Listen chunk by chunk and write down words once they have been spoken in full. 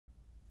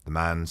The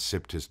man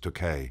sipped his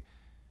Tokay.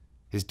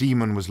 His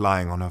demon was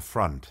lying on her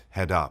front,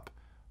 head up,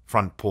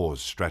 front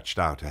paws stretched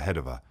out ahead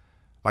of her,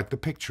 like the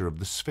picture of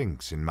the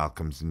Sphinx in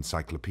Malcolm's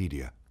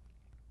encyclopedia.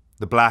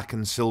 The black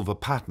and silver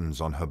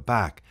patterns on her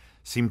back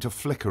seemed to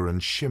flicker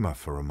and shimmer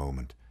for a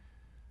moment,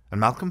 and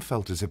Malcolm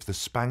felt as if the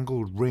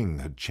spangled ring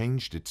had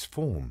changed its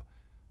form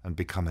and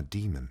become a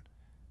demon.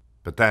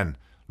 But then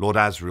Lord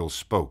Asriel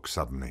spoke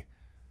suddenly.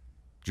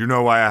 "Do you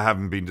know why I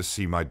haven't been to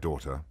see my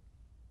daughter?"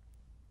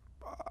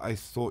 "I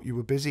thought you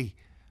were busy.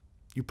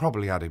 You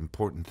probably had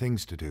important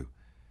things to do."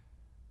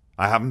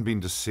 "I haven't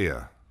been to see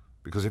her,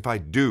 because if I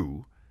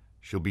do,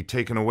 she'll be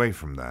taken away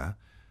from there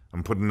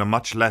and put in a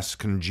much less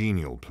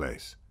congenial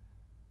place.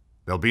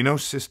 There'll be no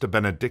Sister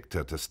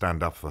Benedicta to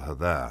stand up for her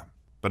there,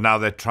 but now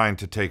they're trying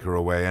to take her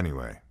away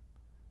anyway."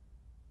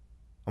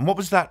 "And what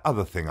was that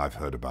other thing I've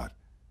heard about?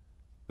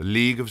 The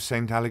League of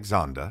St.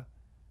 Alexander?"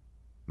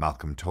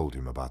 Malcolm told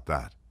him about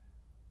that.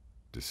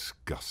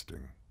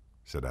 "Disgusting,"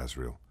 said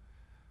Asriel.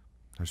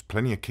 "There's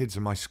plenty of kids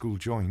in my school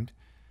joined.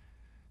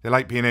 They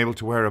like being able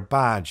to wear a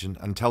badge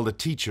and tell the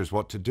teachers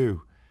what to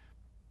do.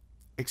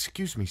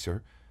 Excuse me,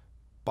 sir,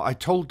 but I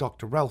told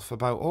Dr. Relf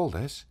about all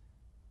this.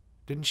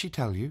 Didn't she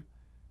tell you?"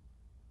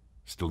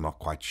 "Still not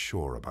quite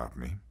sure about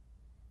me."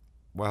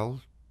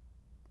 "Well,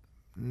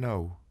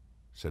 no,"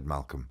 said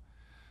Malcolm.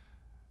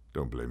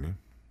 "Don't blame you.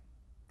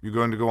 You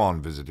going to go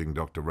on visiting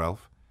Dr.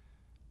 Relf?"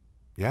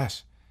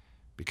 "Yes,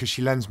 because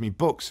she lends me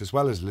books as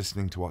well as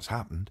listening to what's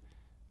happened."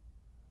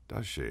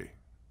 "Does she?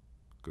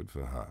 Good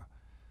for her.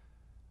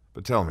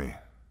 But tell me,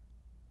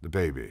 the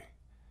baby,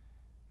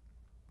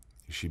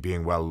 is she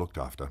being well looked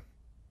after?"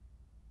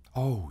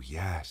 "Oh,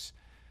 yes.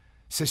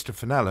 Sister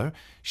Fenella,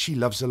 she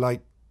loves her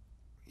like—"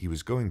 He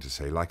was going to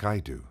say like I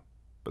do,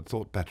 but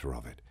thought better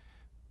of it.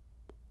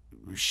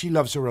 "She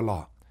loves her a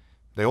lot.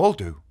 They all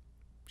do.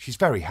 She's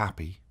very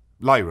happy.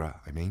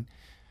 Lyra, I mean.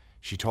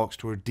 She talks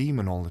to her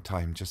demon all the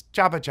time, just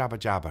jabber, jabber,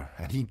 jabber,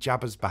 and he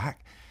jabbers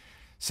back.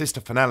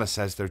 Sister Fenella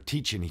says they're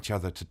teaching each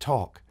other to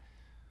talk."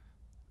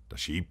 "Does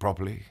she eat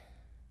properly?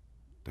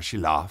 Does she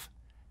laugh?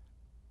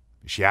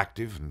 Is she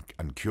active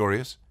and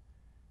curious?"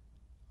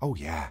 "Oh,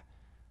 yeah.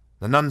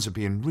 The nuns are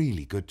being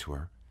really good to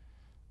her."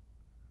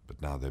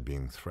 "But now they're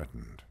being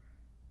threatened."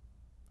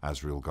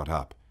 Asriel got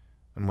up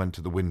and went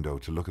to the window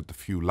to look at the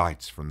few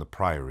lights from the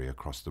priory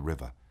across the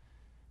river.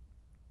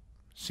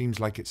 "Seems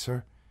like it,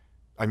 sir.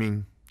 I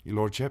mean, your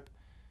lordship."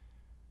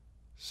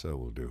 "So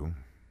will do.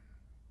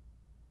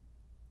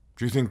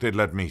 Do you think they'd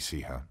let me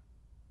see her?"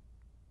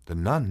 "The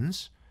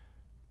nuns?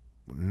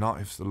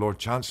 Not if the Lord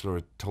Chancellor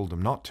had told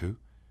them not to."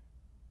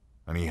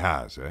 "And he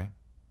has, eh?"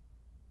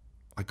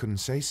 "I couldn't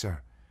say,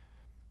 sir.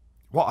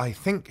 What I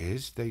think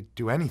is they'd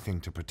do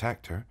anything to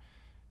protect her,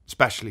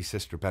 especially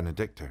Sister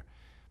Benedicta.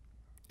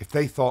 If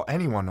they thought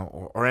anyone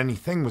or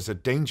anything was a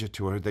danger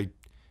to her,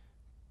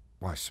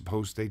 I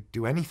suppose they'd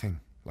do anything,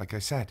 like I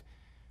said."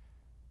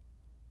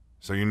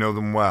 "So you know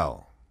them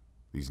well,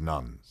 these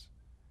nuns?"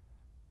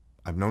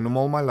 "I've known them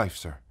all my life,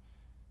 sir."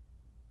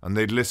 And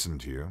they'd listen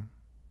to you?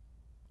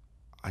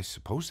 I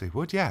suppose they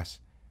would, yes.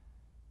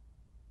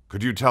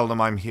 Could you tell them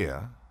I'm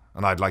here,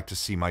 and I'd like to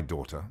see my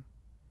daughter?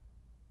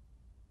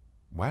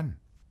 When?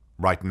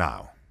 Right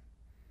now.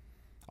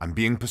 I'm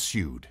being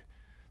pursued.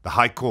 The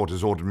High Court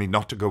has ordered me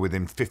not to go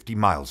within 50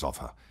 miles of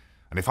her,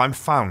 and if I'm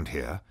found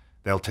here,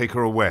 they'll take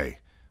her away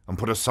and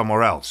put her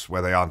somewhere else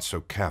where they aren't so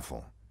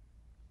careful.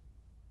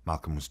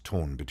 Malcolm was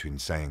torn between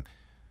saying,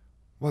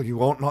 "Well,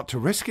 you ought not to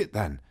risk it,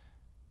 then,"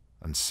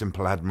 and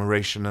simple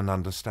admiration and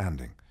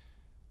understanding.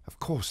 Of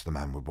course the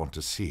man would want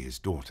to see his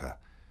daughter,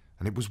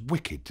 and it was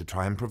wicked to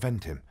try and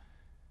prevent him.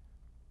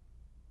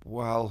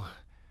 "Well,"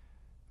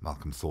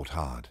 Malcolm thought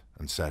hard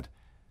and said,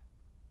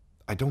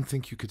 "I don't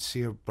think you could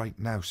see her right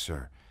now,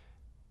 sir.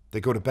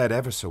 They go to bed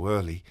ever so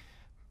early.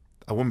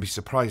 I wouldn't be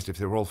surprised if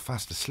they were all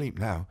fast asleep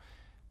now.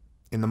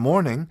 In the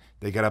morning,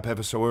 they get up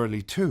ever so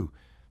early, too.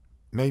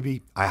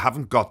 Maybe—" "I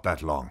haven't got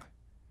that long.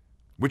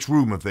 Which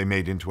room have they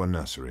made into a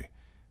nursery?"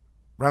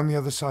 "Round the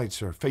other side,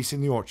 sir,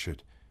 facing the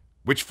orchard."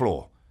 "Which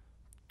floor?"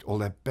 "All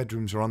their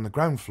bedrooms are on the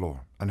ground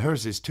floor, and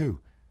hers is,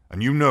 too."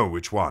 "And you know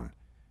which one?"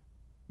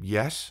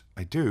 "Yes,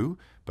 I do,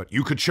 but—"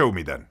 "You could show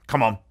me, then.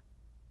 Come on."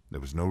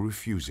 There was no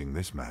refusing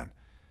this man.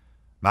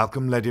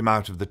 Malcolm led him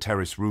out of the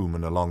terrace room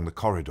and along the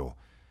corridor,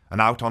 and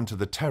out onto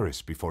the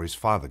terrace before his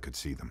father could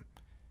see them.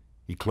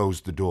 He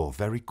closed the door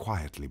very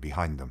quietly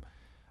behind them,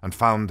 and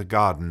found the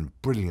garden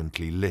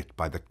brilliantly lit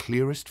by the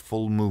clearest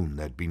full moon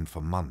there'd been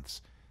for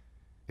months.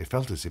 It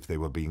felt as if they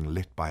were being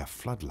lit by a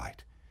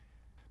floodlight.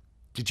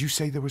 "Did you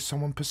say there was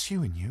someone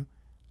pursuing you?"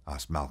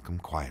 asked Malcolm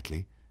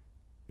quietly.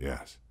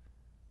 "Yes.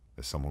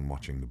 There's someone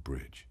watching the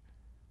bridge.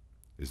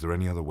 Is there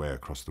any other way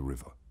across the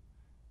river?"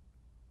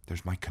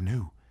 "There's my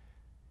canoe.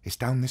 It's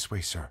down this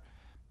way, sir.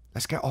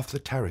 Let's get off the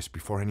terrace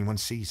before anyone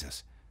sees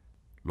us."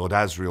 Lord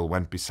Asriel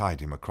went beside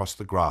him across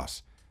the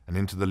grass and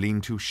into the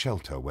lean-to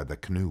shelter where the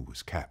canoe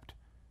was kept.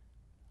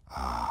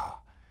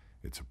 "Ah,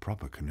 it's a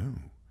proper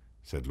canoe,"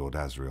 said Lord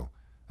Asriel,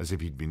 as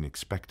if he'd been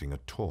expecting a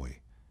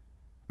toy.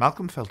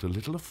 Malcolm felt a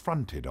little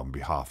affronted on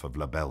behalf of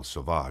La Belle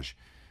Sauvage,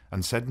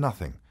 and said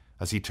nothing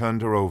as he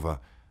turned her over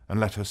and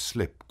let her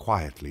slip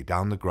quietly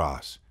down the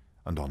grass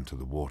and onto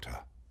the water.